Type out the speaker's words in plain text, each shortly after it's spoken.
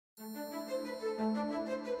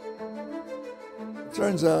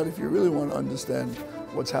Turns out if you really want to understand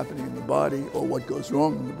what's happening in the body or what goes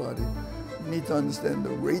wrong in the body, you need to understand the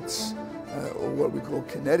rates or what we call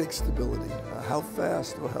kinetic stability, how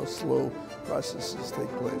fast or how slow processes take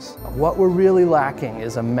place. What we're really lacking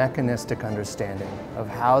is a mechanistic understanding of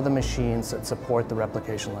how the machines that support the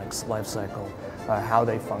replication life cycle, how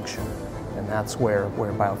they function. And that's where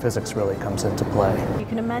biophysics really comes into play. You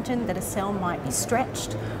can imagine that a cell might be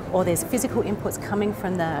stretched, or there's physical inputs coming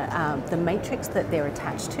from the matrix that they're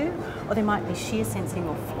attached to, or there might be shear sensing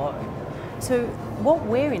or flow. So what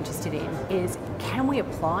we're interested in is, can we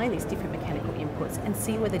apply these different mechanical inputs and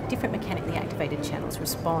see whether different mechanically activated channels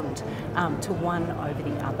respond to one over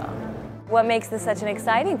the other? What makes this such an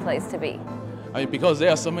exciting place to be? Because there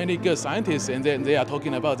are so many good scientists and then they are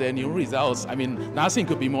talking about their new results. I mean, nothing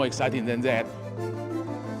could be more exciting than that.